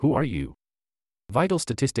Who are you? Vital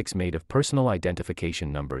statistics made of personal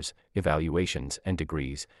identification numbers, evaluations, and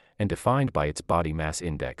degrees, and defined by its body mass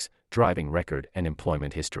index, driving record, and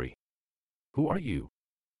employment history. Who are you?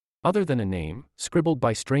 Other than a name, scribbled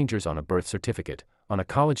by strangers on a birth certificate, on a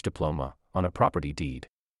college diploma, on a property deed.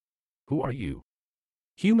 Who are you?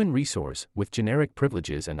 Human resource, with generic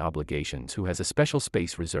privileges and obligations, who has a special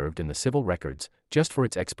space reserved in the civil records, just for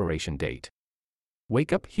its expiration date.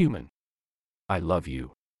 Wake up, human. I love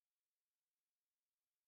you.